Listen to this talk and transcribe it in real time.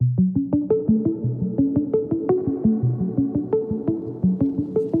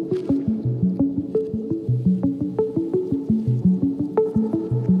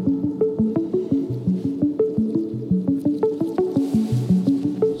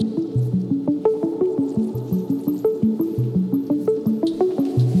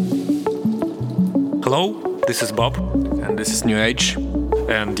Hello, this is Bob. And this is New Age.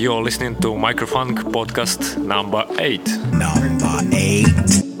 And you're listening to Microfunk podcast number 8. Number 8.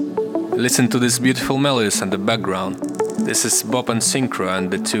 Listen to these beautiful melodies in the background. This is Bob and Synchro, and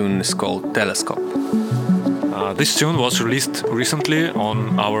the tune is called Telescope. This tune was released recently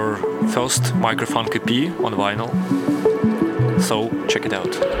on our first Microfunk EP on vinyl. So check it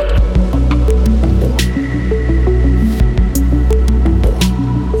out.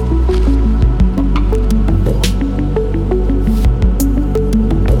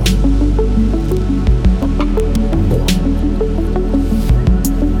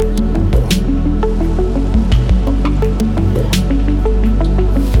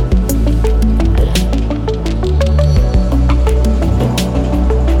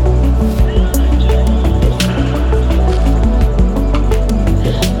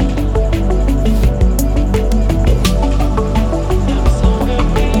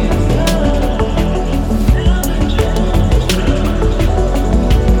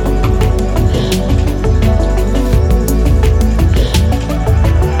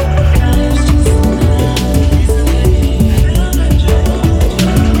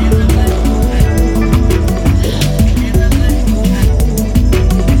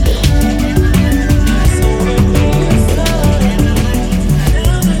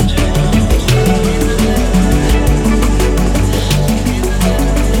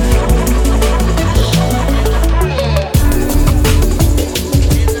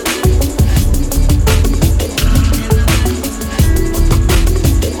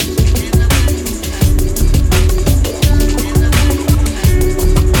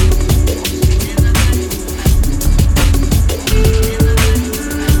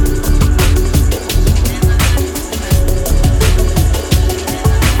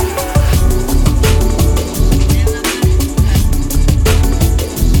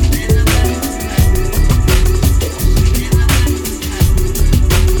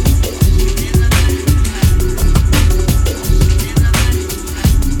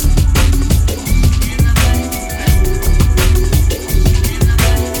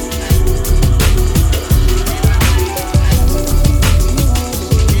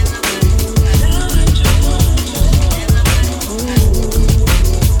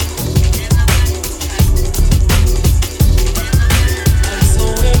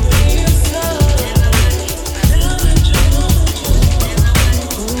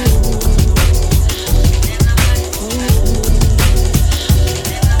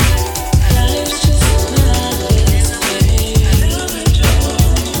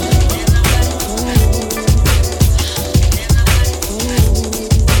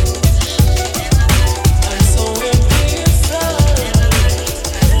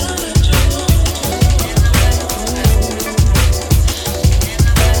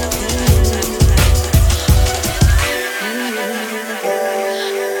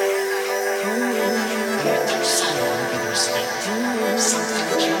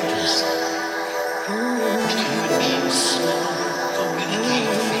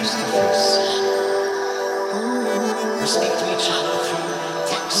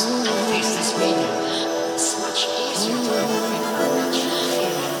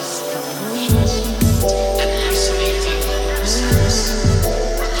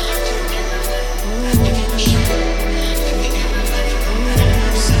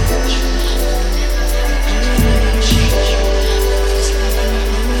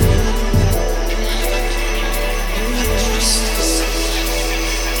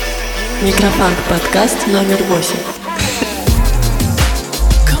 Микрофанк подкаст номер 8.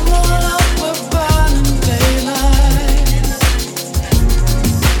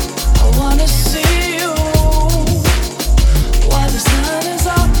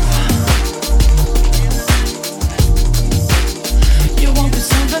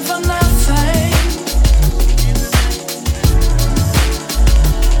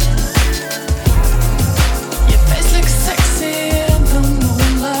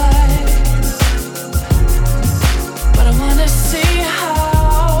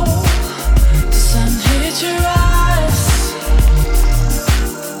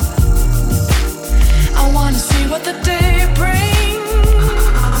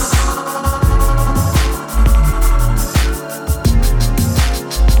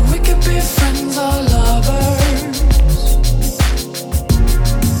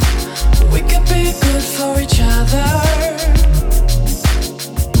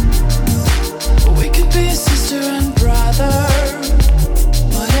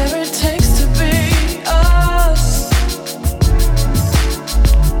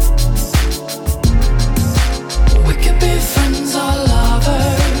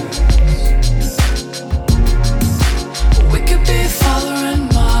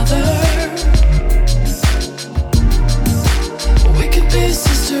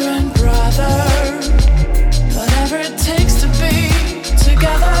 sister and brother, whatever it takes to be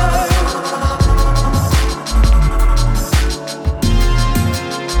together.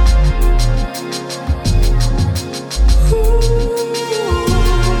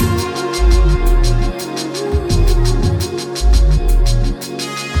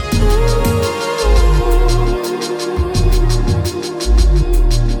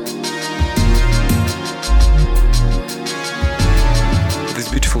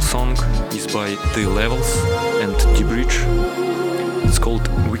 By The Levels and D-Bridge. It's called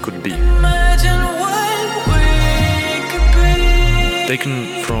We Could Be.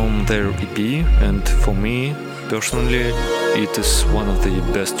 Taken from their EP, and for me, personally, it is one of the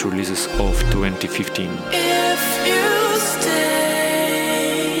best releases of 2015. If you stay,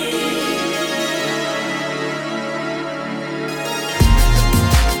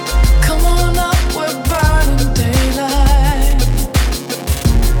 come on up, we're burning daylight.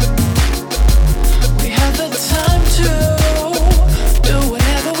 We have the time to do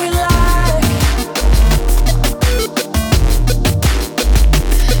whatever we like.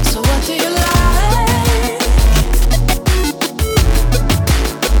 So what do you like?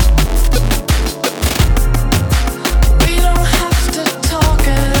 We don't have to talk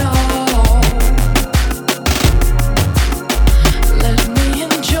at all. Let me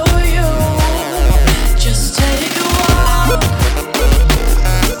enjoy you. Just take a walk.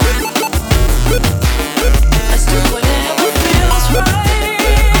 Let's do whatever feels right.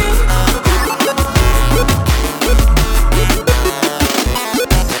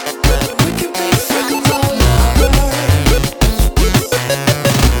 We could be friends or lovers.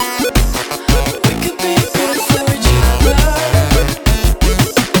 We could be good for each other.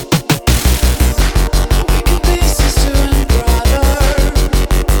 We could be sister and brother.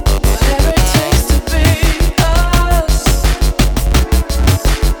 Whatever it takes to be us.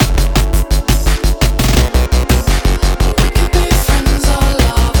 We could be friends or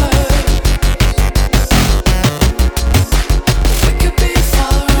lovers. We could be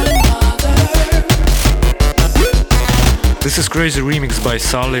father and mother. This is Crazy remix by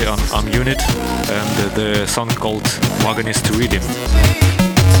Sully on Unit, and the song called Wagonist Rhythm.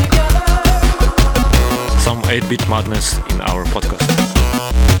 Some 8-bit madness in our podcast.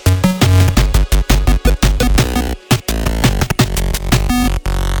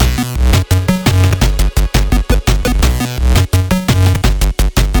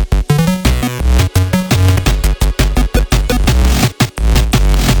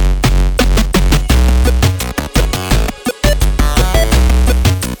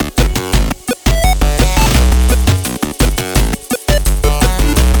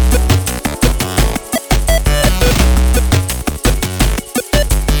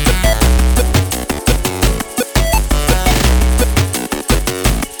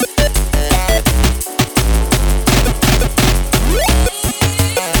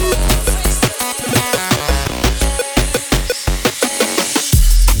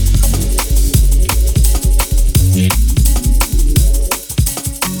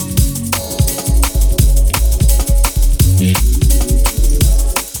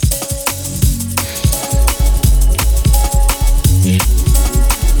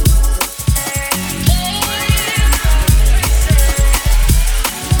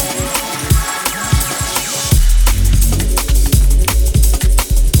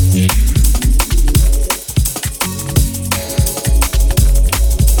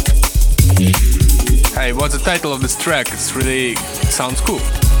 Hey, what's the title of this track? It sounds cool.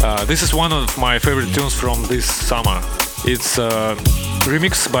 This is one of my favorite tunes from this summer. It's a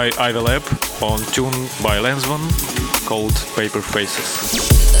remix by Ivy Lab on tune by Lensman called Paper Faces.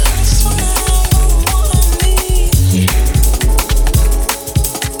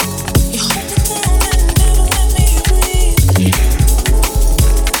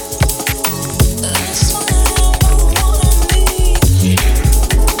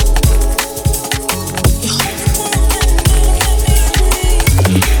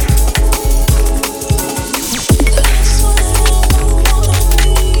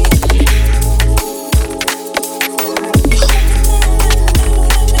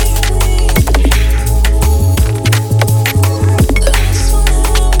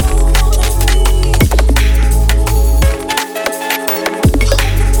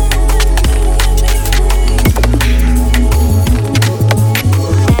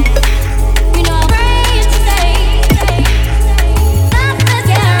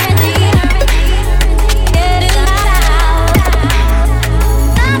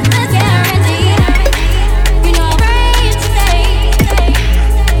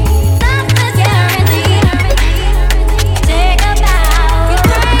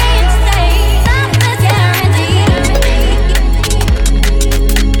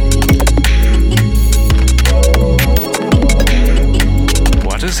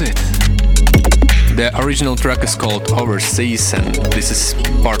 original track is called Overseas, and this is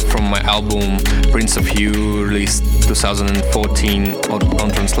part from my album Prince of You, released 2014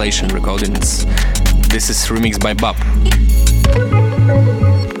 on Translation Recordings. This is remixed by Bob.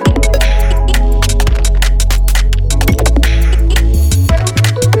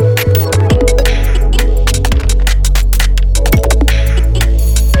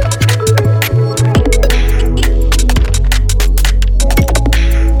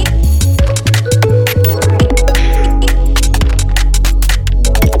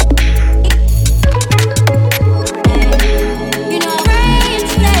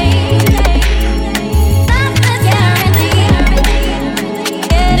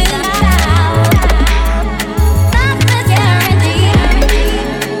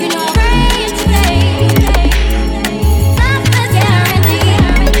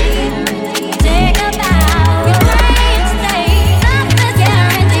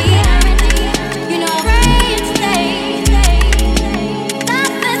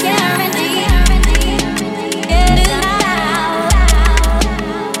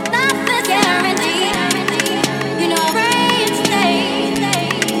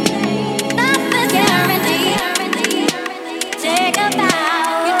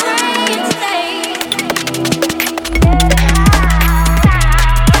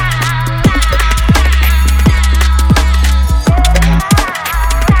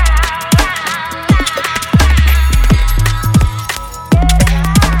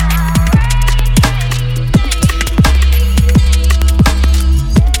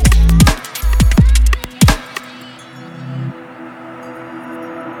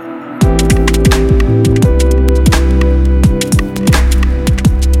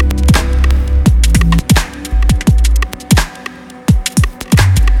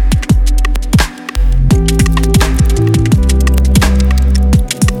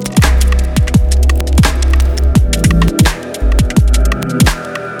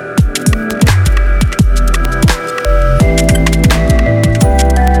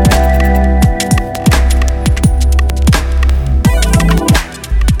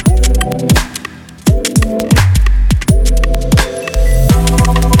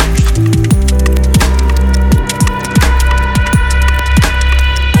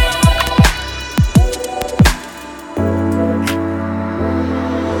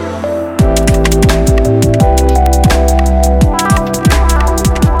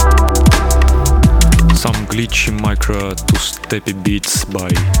 Micro two-steppy beats by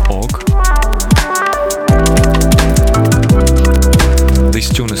Og. This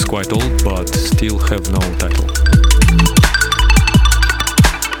tune is quite old, but still have no title.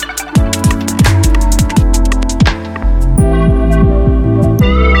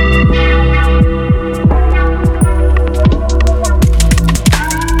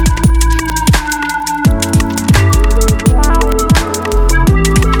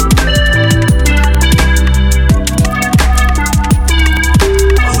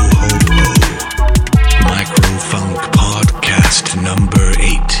 Number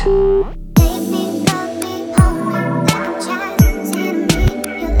 8.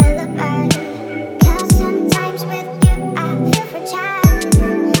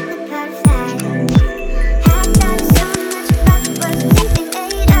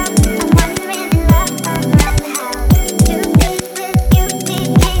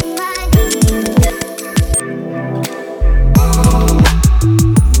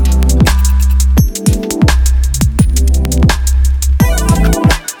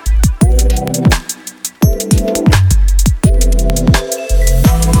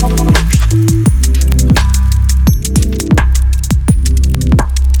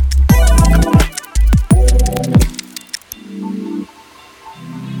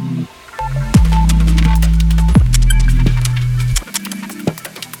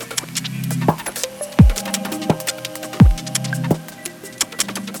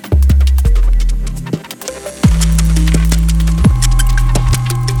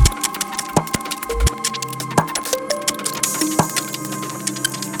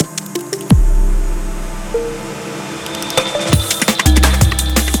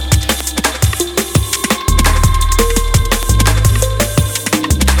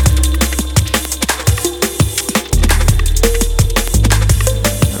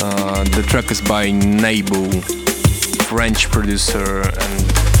 The track is by Naibu, French producer,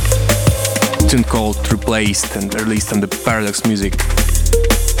 and tune called Replaced and released on the Paradox Music.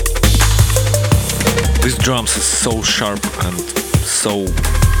 This drums is so sharp and so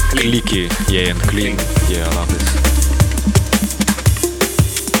clicky, yeah, and clean. Yeah, I love this.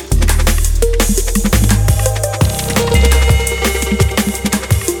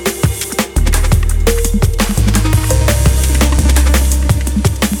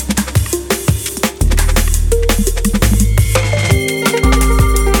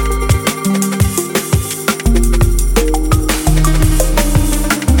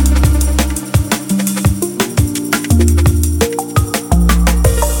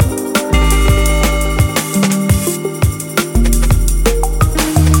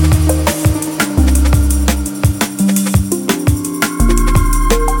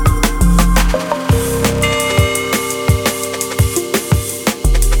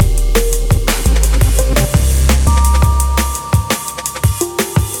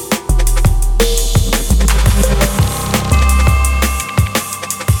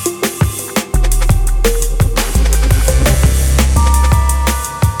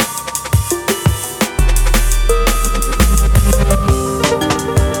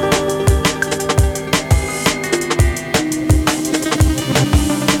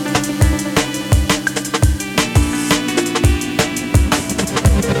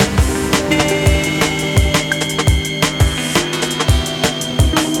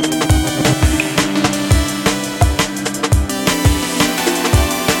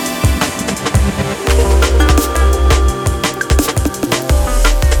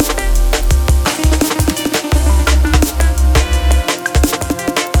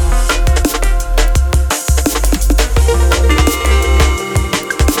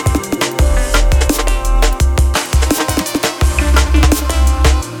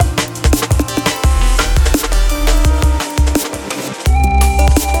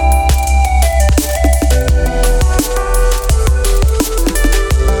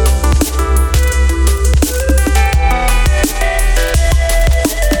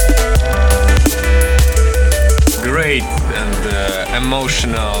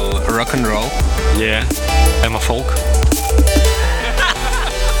 emotional rock and roll. Yeah, Emma Folk.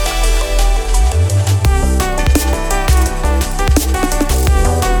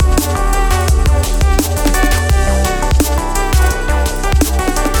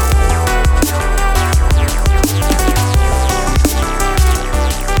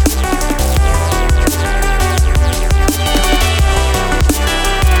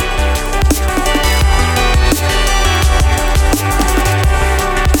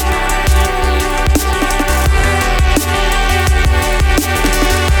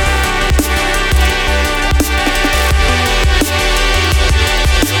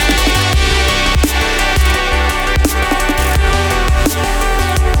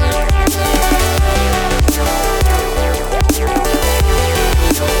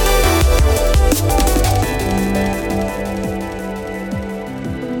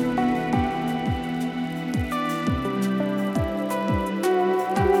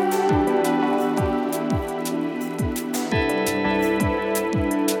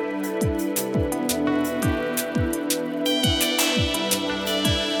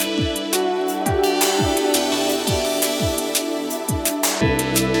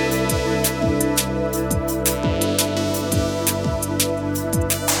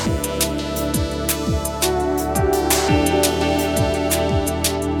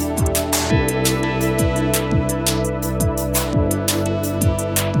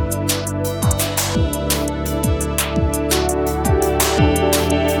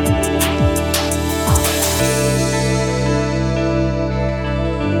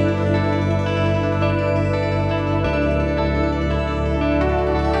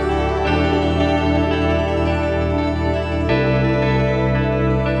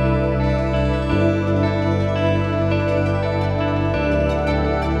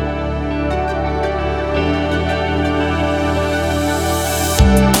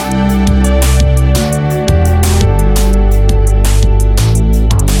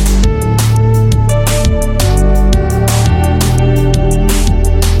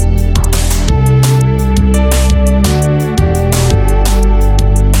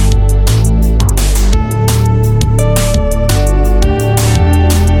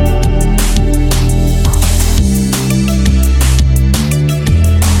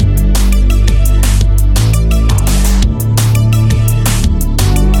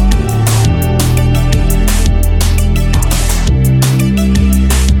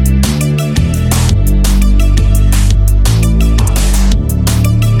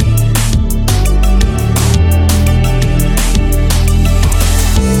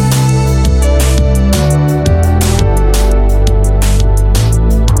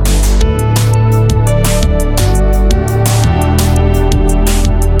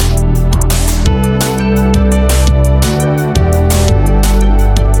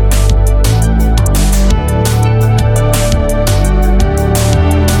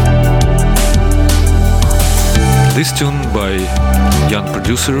 This tune by young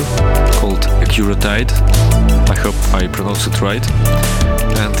producer called Akira Tide. I hope I pronounced it right.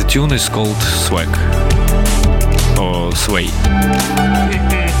 And the tune is called Swag. Or Sway.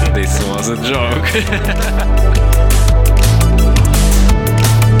 This was a joke.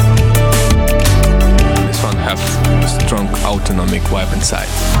 This one have a strong autonomic vibe inside.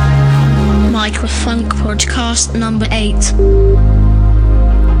 Microfunk podcast number 8.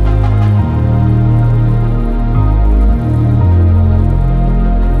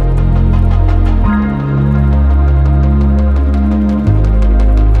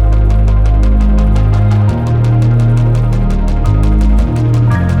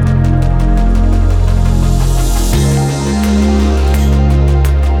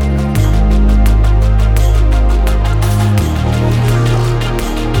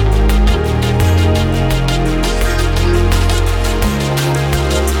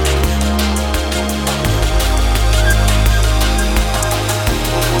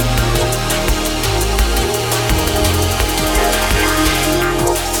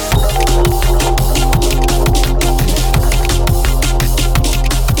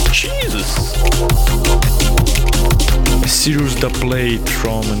 Serious dub plate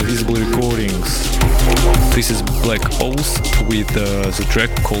from Invisible Recordings. This is Black Oath with the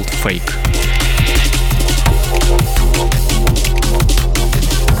track called Fake.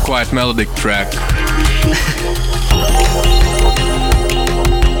 Quite melodic track.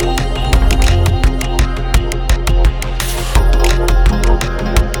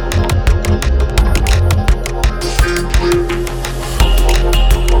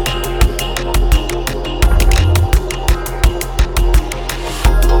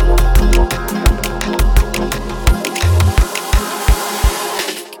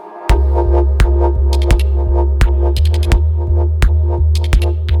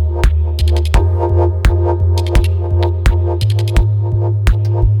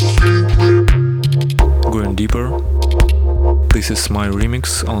 this is my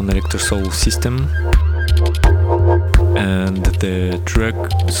remix on Electro Soul System, and the track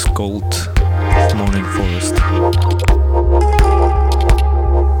is called Morning Forest.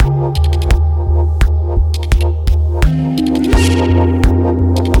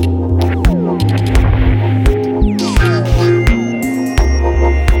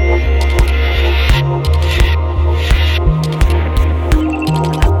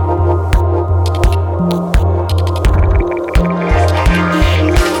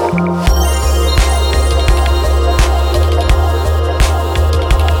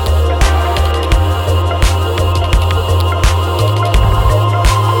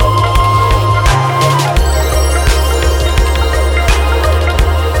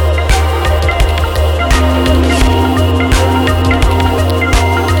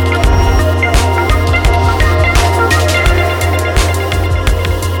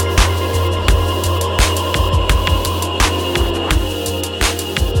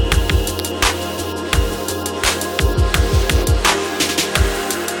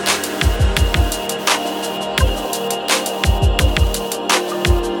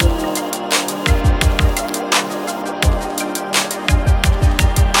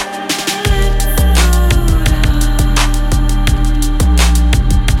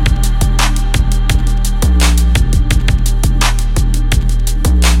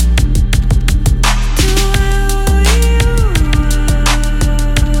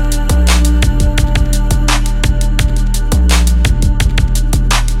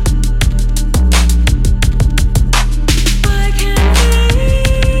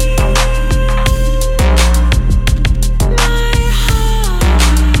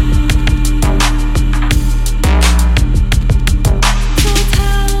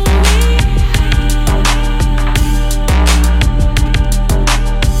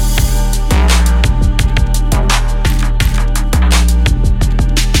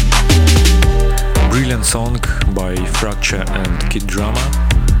 Song by Fracture and Kid Drama.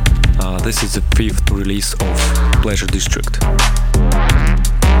 This is the 5th release of Pleasure District.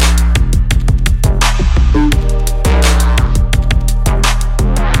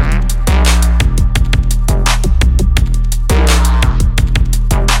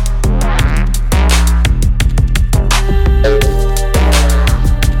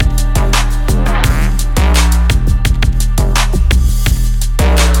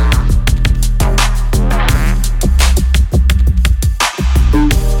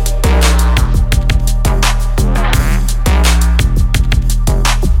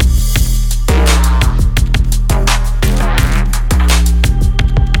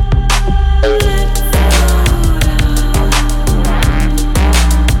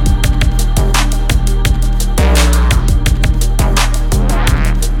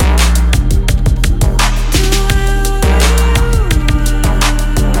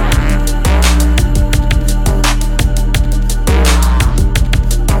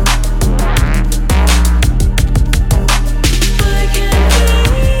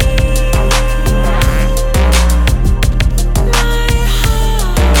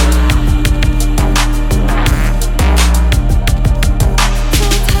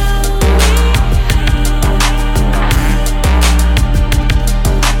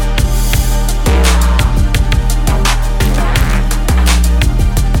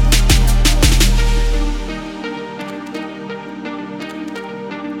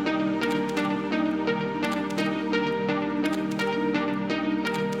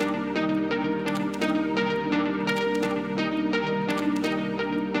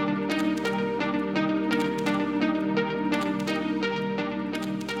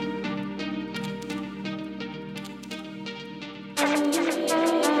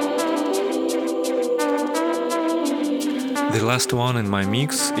 The last one in my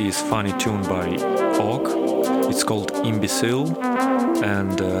mix is Funny Tune by Oak. It's called Imbecile,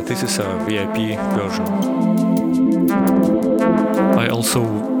 and this is a VIP version. I also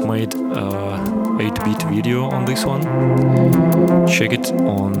made a 8-bit video on this one. Check it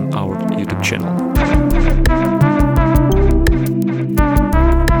on our YouTube channel.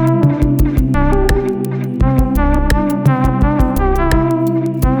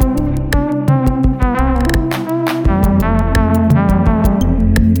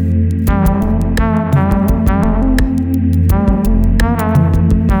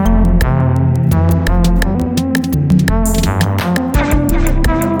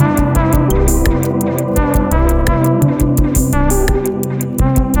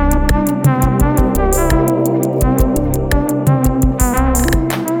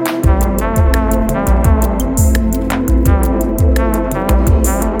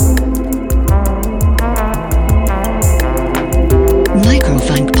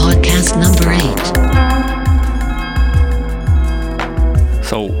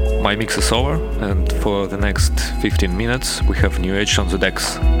 my mix is over, and for the next 15 minutes we have New Age on the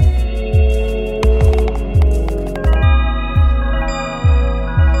decks.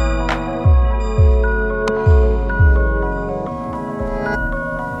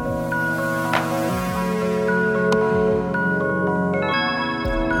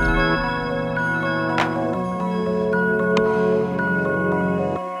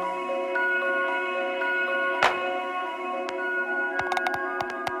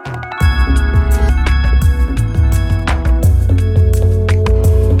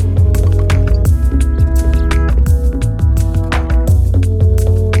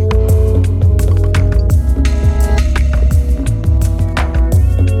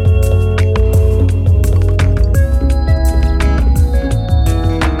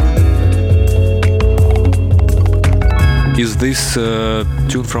 Is this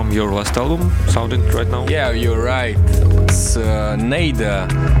tune from your last album sounding right now? Yeah, you're right. It's Nada,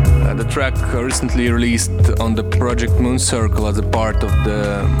 the track recently released on the project Moon Circle as a part of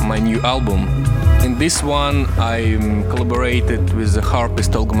my new album. In this one, I collaborated with the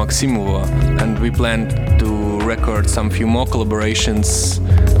harpist Olga Maximova, and we plan to record some few more collaborations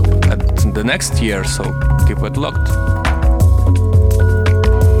at the next year, so keep it locked.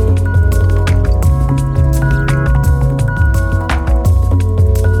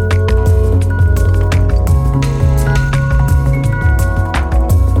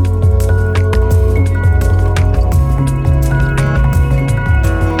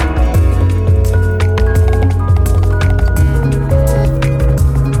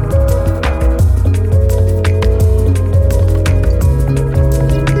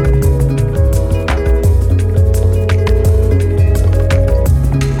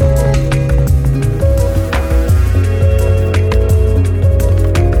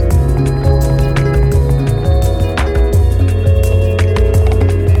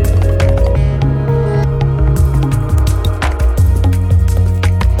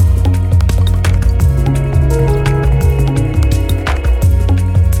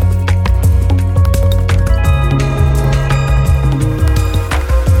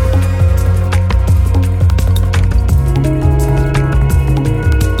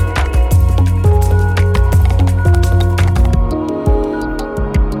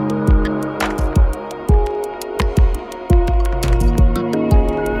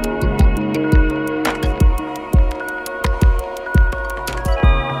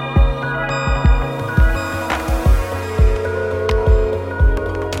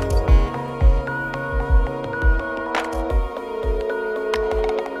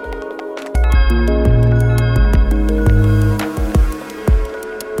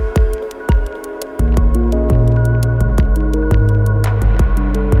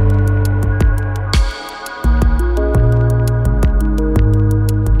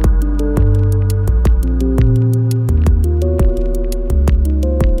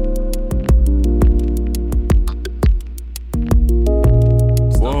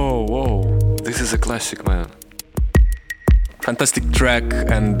 Classic, man. Fantastic track,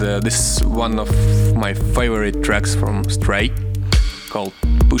 and this is one of my favorite tracks from Stray, called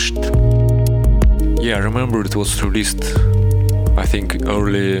Pushed. Yeah, I remember it was released, I think,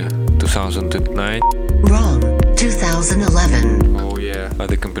 early 2009. Wrong, 2011. Oh yeah.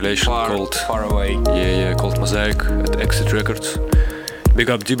 The compilation called Far Away. Yeah, called Mosaic at Exit Records. Big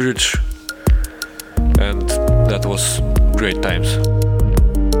up D-Bridge, and that was great times.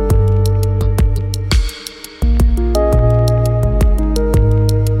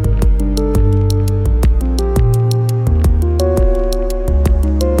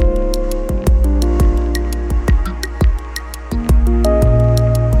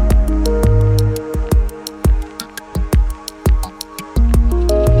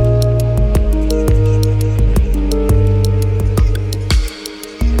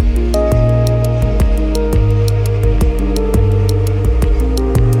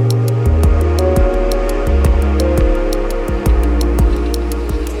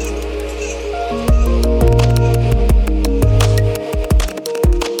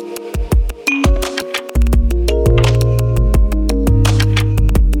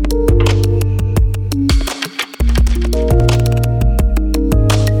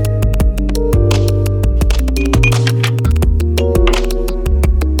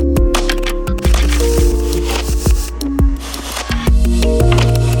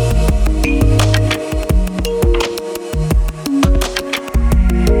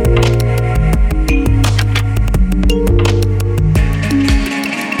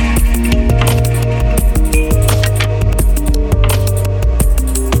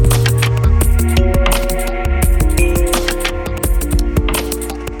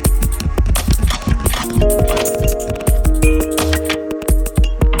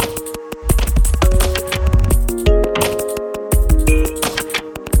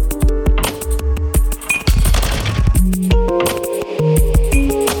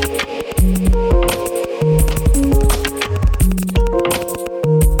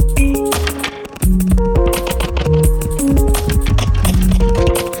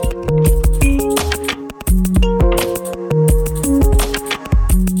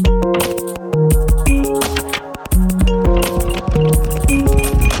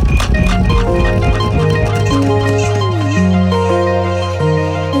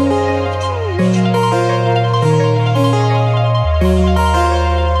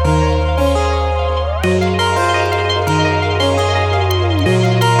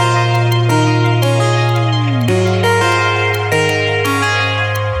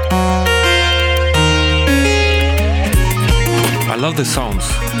 the sounds.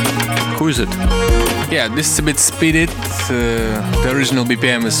 Who is it? Yeah, this is a bit speeded. The original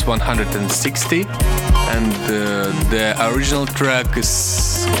BPM is 160, and the original track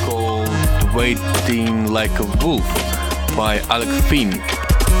is called Waiting Like a Wolf by Alec Finn,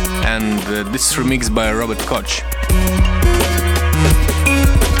 and this is remixed by Robert Koch.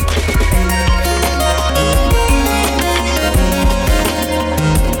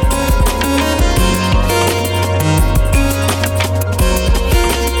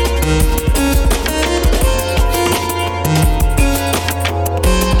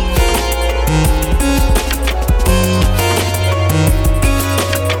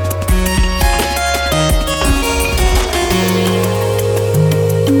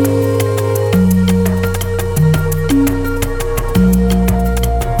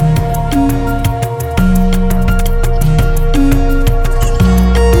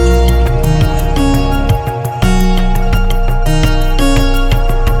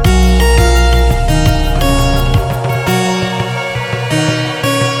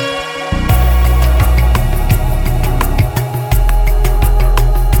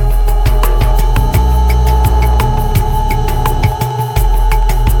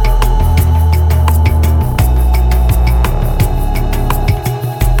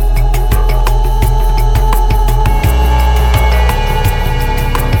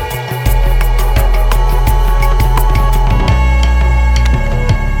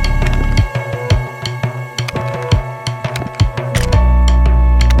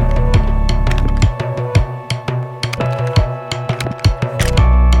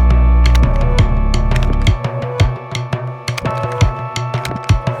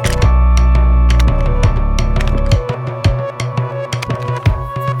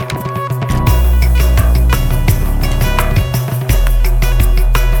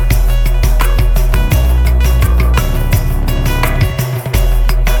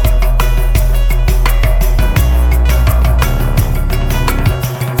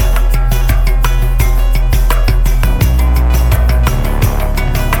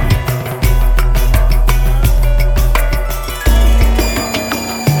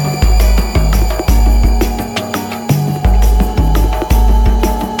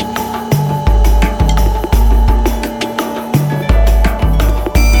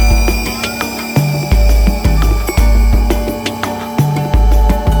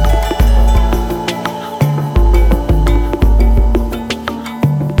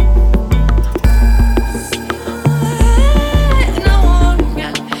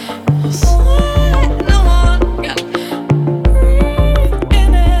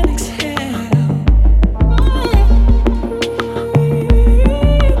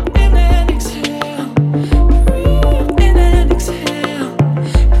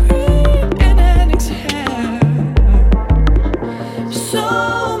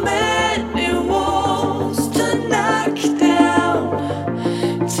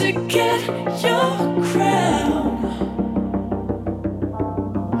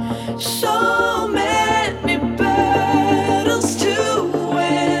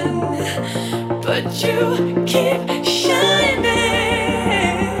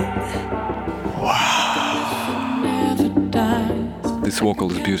 This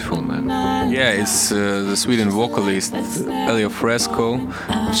vocal is beautiful, man. Yeah, it's the Sweden vocalist Elia Fresco.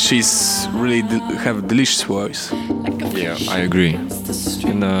 She's really have a delicious voice. Yeah, I agree.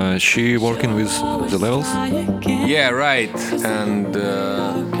 And she working with the levels? Yeah, right. And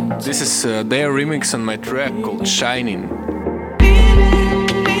this is their remix on my track called Shining.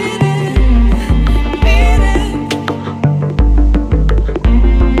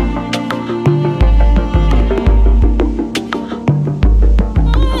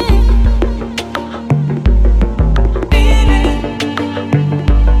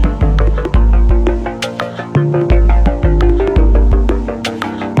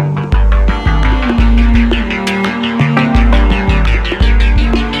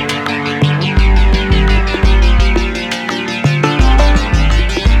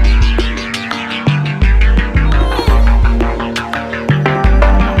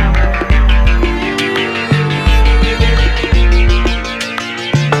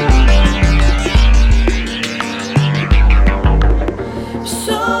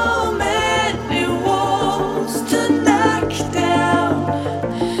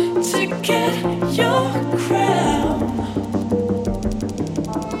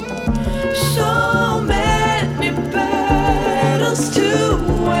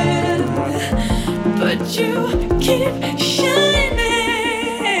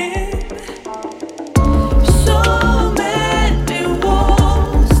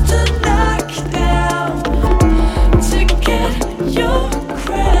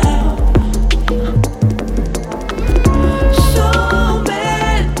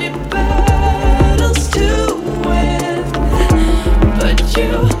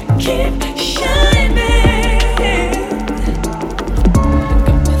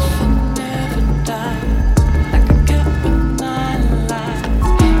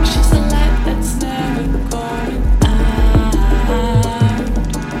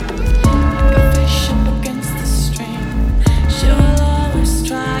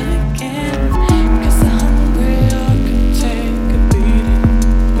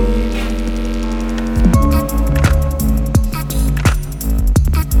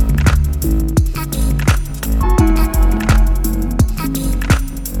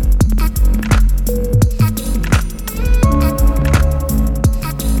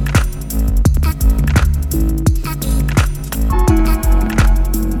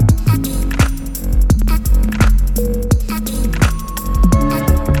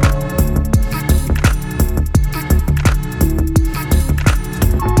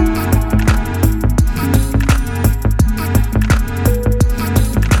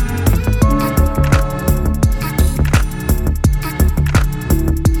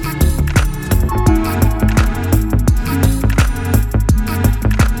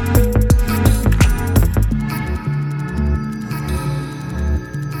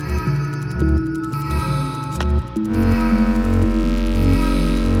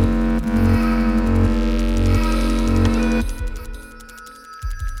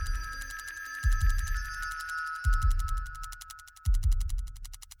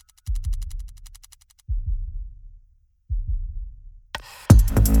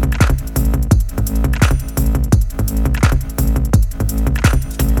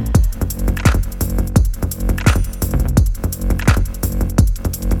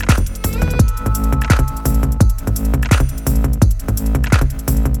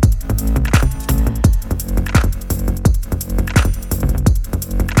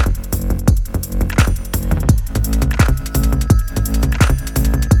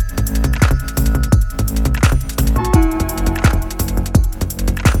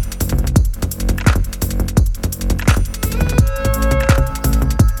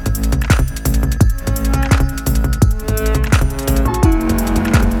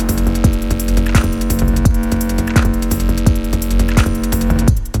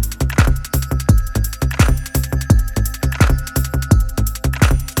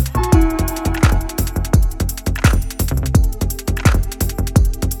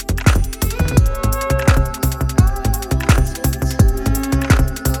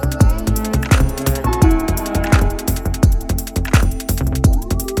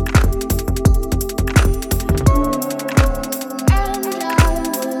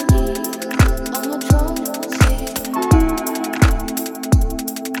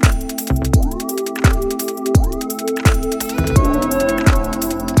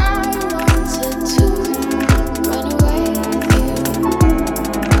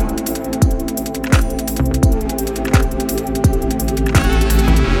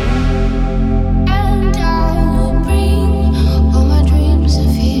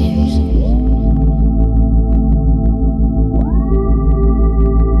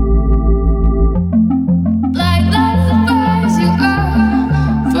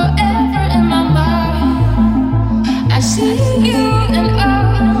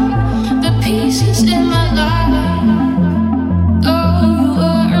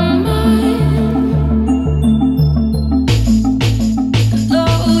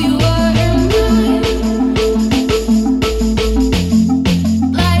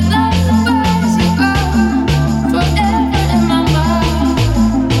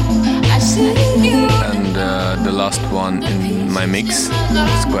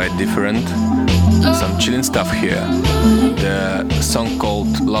 quite different. Some chilling stuff here. The song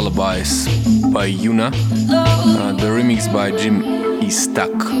called Lullabies by Yuna. The remix by Jim E. Stuck.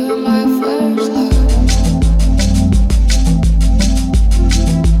 You're my first love.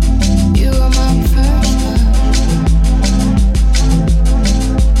 You are my first love.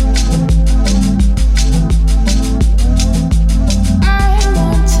 I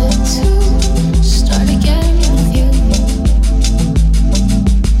wanted to start again with you.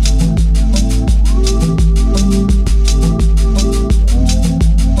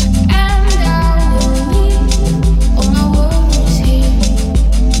 And I will leave all my worries here.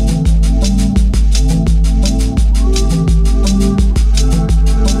 I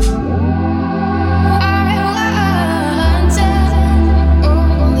wanted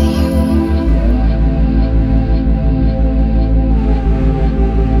only you.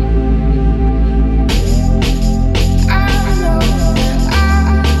 I know that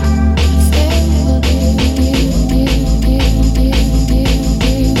I failed you.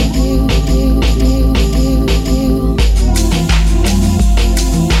 You are my first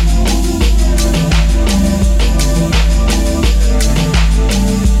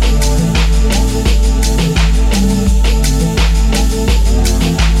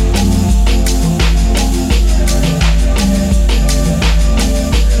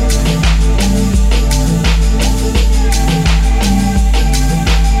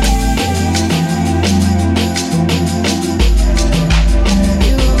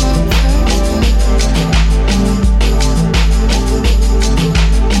love.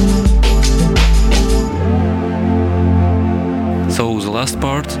 So the last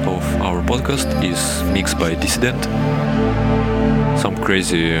part of our podcast is mixed by Dissident. Some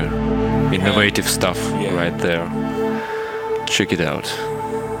crazy, innovative stuff Yeah. right there. Check it out.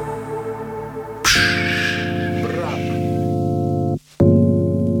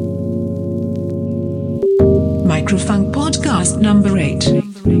 Microfunk Podcast number 8.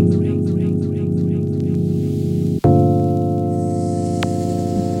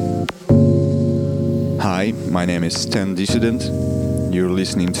 Hi, my name is Stan Dissident. You're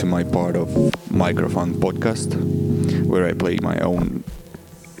listening to my part of Microfunk Podcast, where I play my own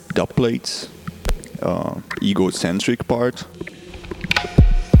dub plates, egocentric part.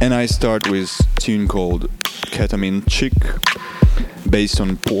 And I start with a tune called Ketamine Chick, based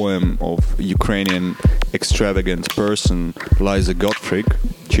on poem of Ukrainian extravagant person Liza Gottfried.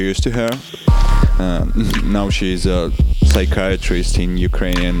 Cheers to her. Now she is a psychiatrist in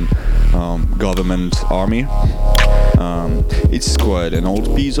Ukrainian government army. It's quite an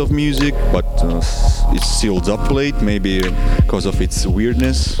old piece of music, but it's still dubplate, maybe because of its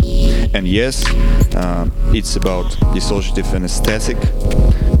weirdness. And yes, it's about dissociative anesthetic,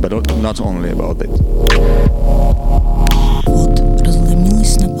 but not only about it. Вот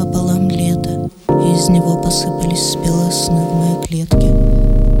разломилось напополам лето, и из него посыпались спелые сны в моей клетке.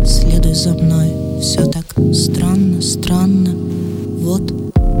 Следуй за мной, все так странно, странно. Вот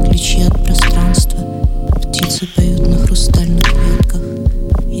ключи от пространства, птицы поют на хрустальных ветках.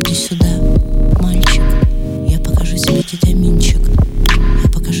 Иди сюда, мальчик, я покажу тебе кетаминчик. Я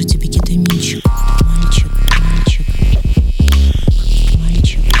покажу тебе кетаминчик. Мальчик, мальчик,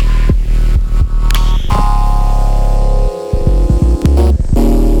 мальчик.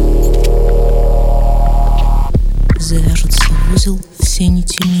 Завяжутся в узел все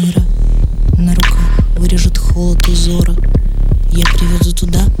нити мира. На руках вырежет холод узора. Я приведу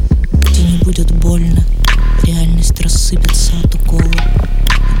туда, где не будет больно. Реальность рассыпется от укола.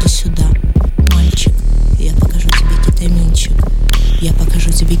 Иди сюда, мальчик, я покажу тебе кетаминчик. Я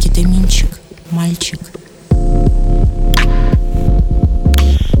покажу тебе кетаминчик, мальчик.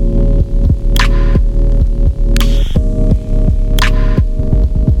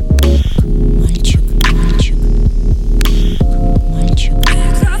 Мальчик, мальчик, мальчик.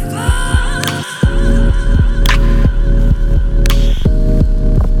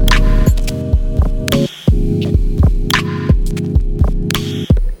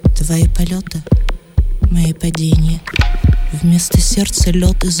 Твои полеты, мои падения. Вместо сердца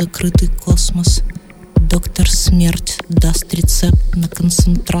лед и закрытый космос. Доктор Смерть даст рецепт на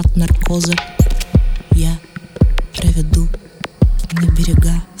концентрат наркоза. Я проведу на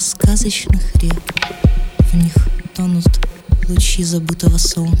берега сказочных рек. В них тонут лучи забытого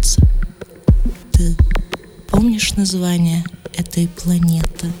солнца. Ты помнишь название этой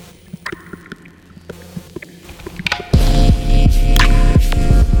планеты?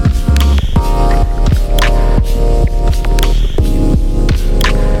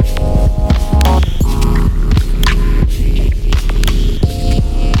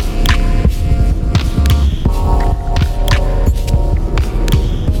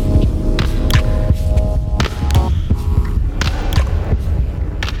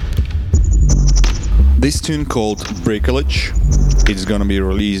 This tune called Bricolage. It's gonna be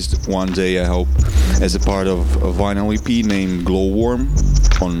released one day, I hope, as a part of a vinyl EP named Glowworm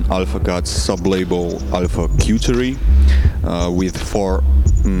on Alpha God's sub-label Alpha Cutery, with 4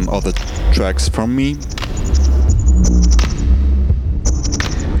 other tracks from me.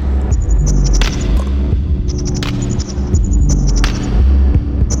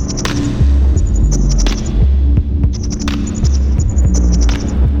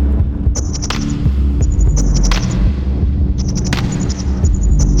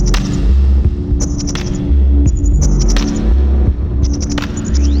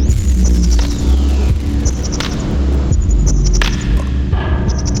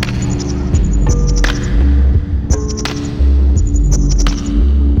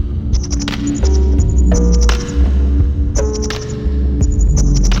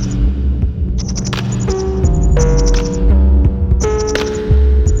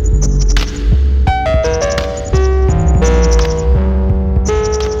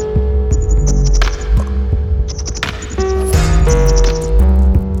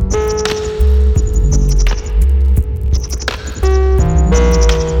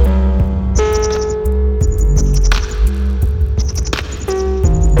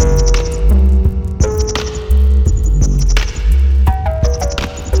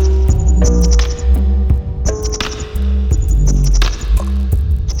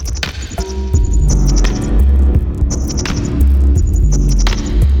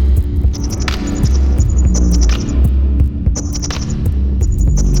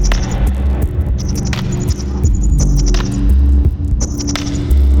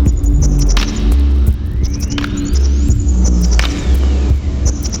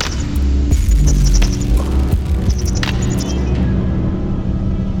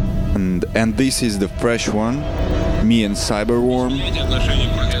 And this is the fresh one, me and Cyberworm,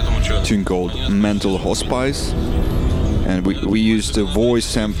 tune called Mental Hospice. And we used a voice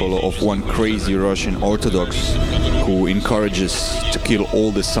sample of one crazy Russian Orthodox who encourages to kill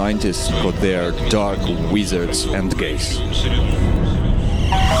all the scientists because they are dark wizards and gays.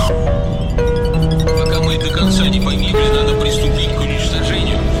 Пока мы до конца не погибли, надо приступить к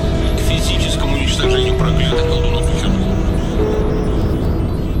уничтожению, к физическому уничтожению проклятых колдунов и черных.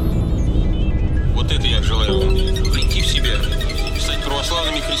 Вот это я желаю вам. Прийти в себя, стать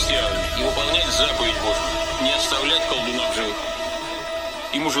православными христианами и выполнять заповедь Божию. Не оставлять колдуна в живых.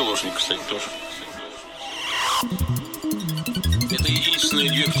 И мужеложника, кстати, тоже. Это единственные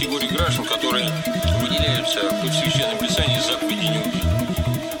 2 категории граждан, которые выделяются в Священном Писании заповеди не убить.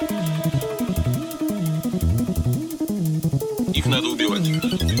 Их надо убивать.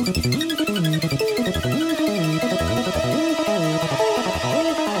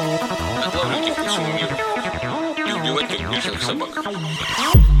 Отлавливать их по всему миру. И убивать как бешеных собак.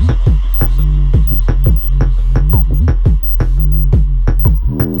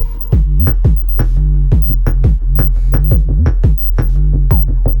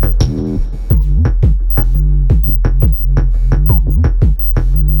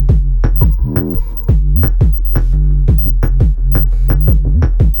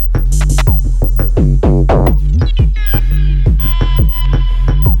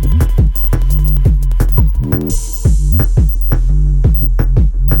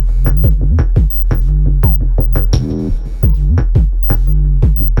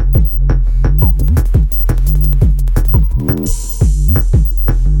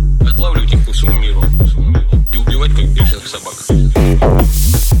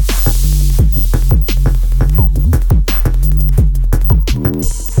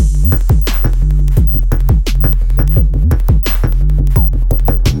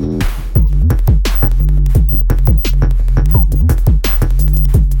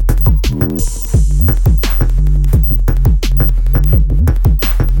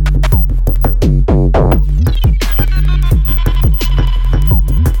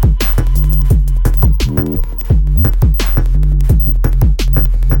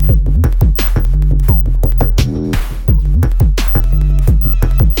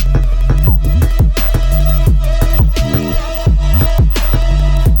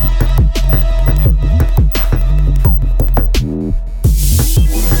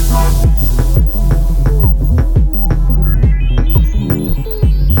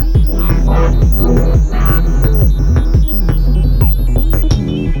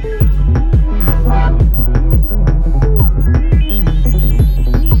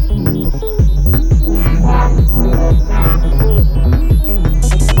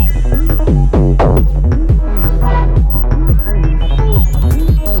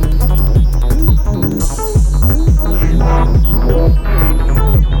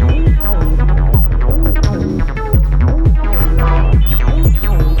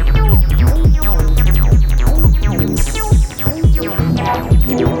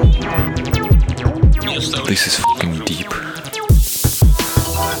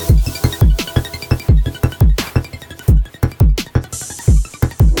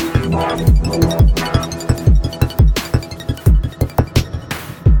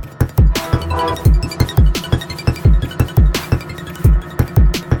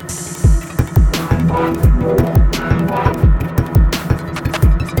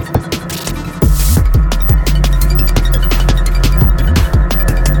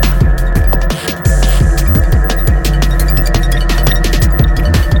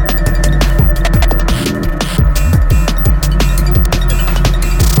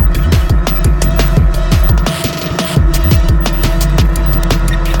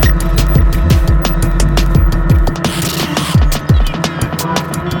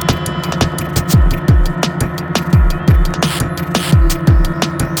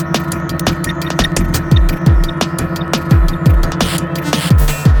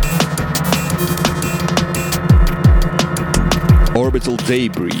 Orbital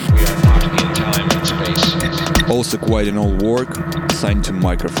Debris. We are not in time and space. Also quite an old work, signed to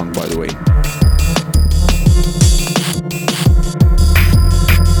Microfunk by the way.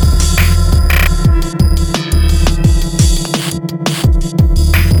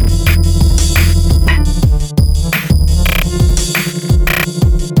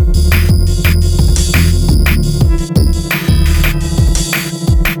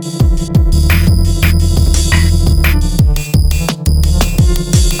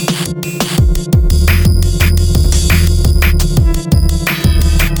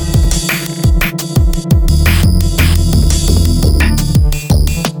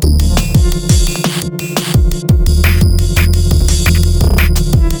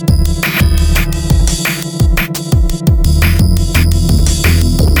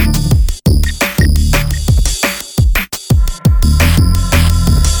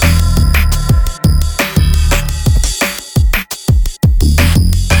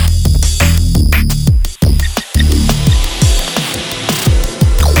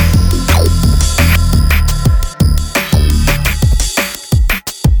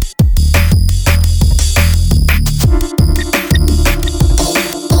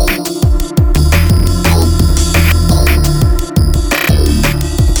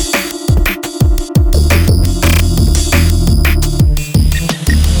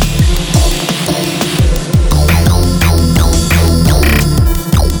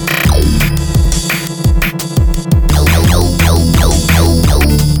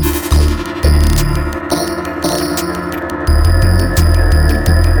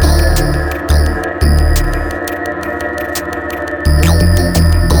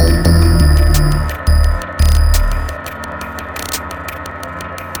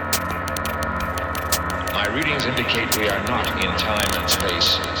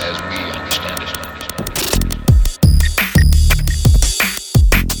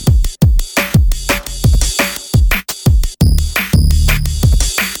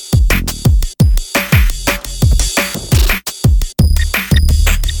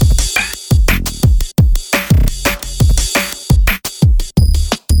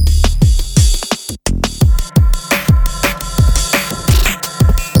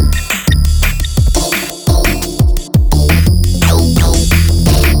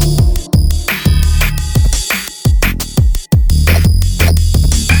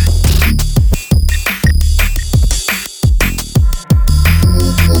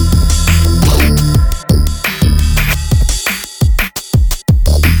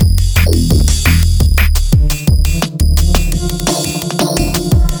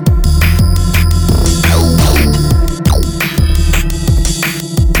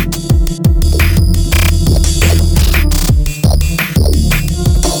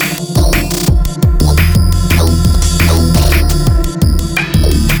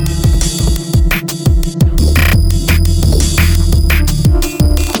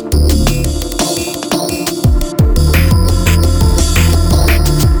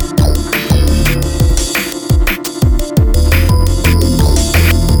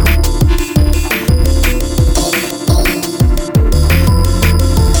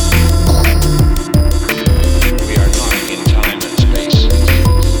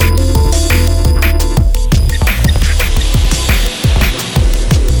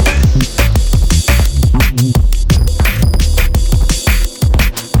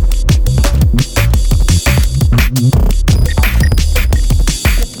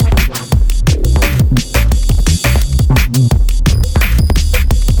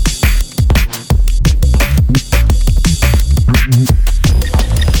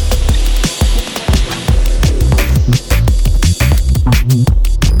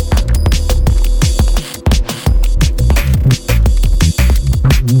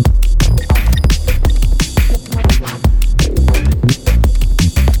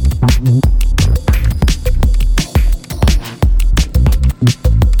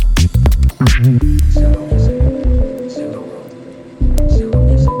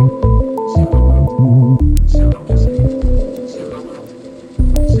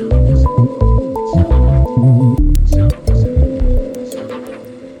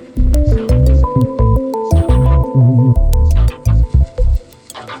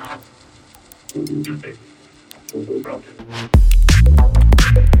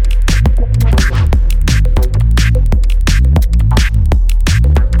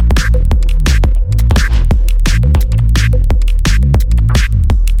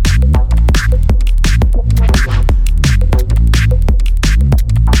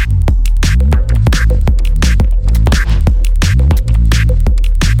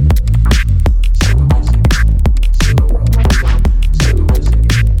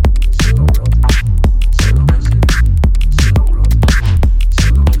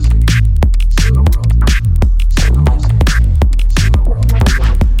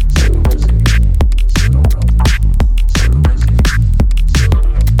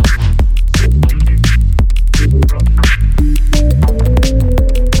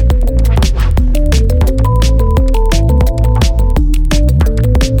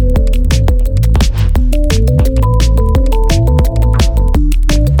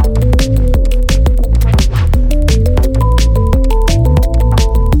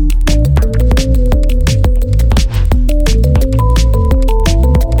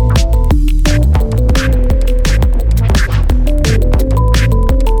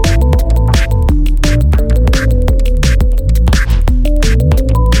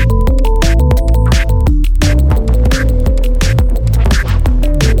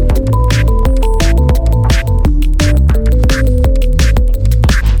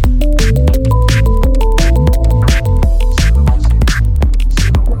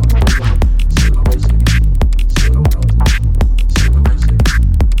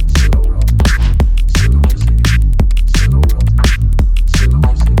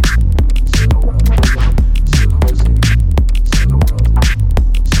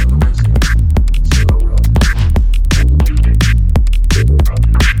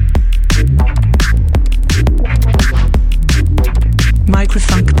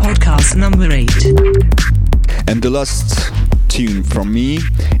 Podcast number 8. And the last tune from me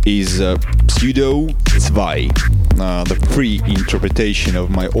is Pseudo 2, the free interpretation of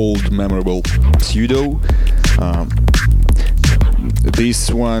my old memorable Pseudo.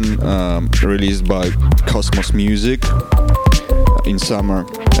 This one released by Cosmos Music in summer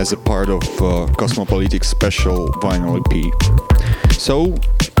as a part of Cosmopolitics special vinyl EP. So,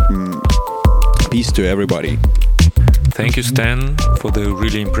 peace to everybody. Thank you, Stan, for the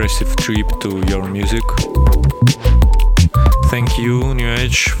really impressive trip to your music. Thank you, New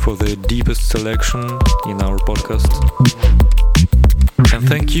Age, for the deepest selection in our podcast. And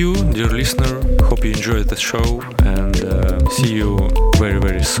thank you, dear listener. Hope you enjoyed the show, and see you very,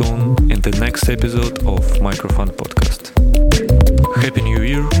 very soon in the next episode of Microfunk Podcast. Happy New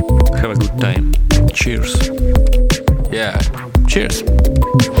Year. Have a good time. Cheers. Yeah, cheers.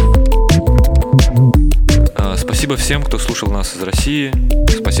 Спасибо всем, кто слушал нас из России.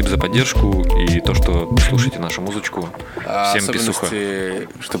 Спасибо за поддержку и то, что слушаете нашу музычку. Всем писуха.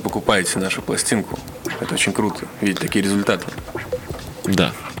 Что покупаете нашу пластинку. Это очень круто, видеть такие результаты.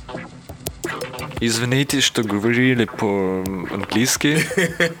 Да. Извините, что говорили по-английски.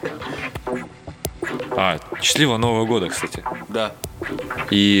 Счастливого Нового года, кстати. Да.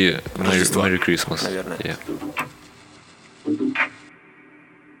 И Merry Christmas. Наверное. Yeah.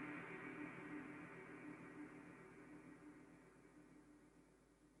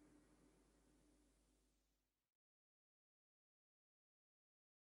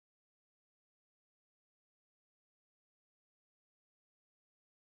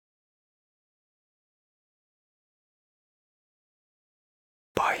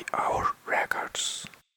 Buy our records.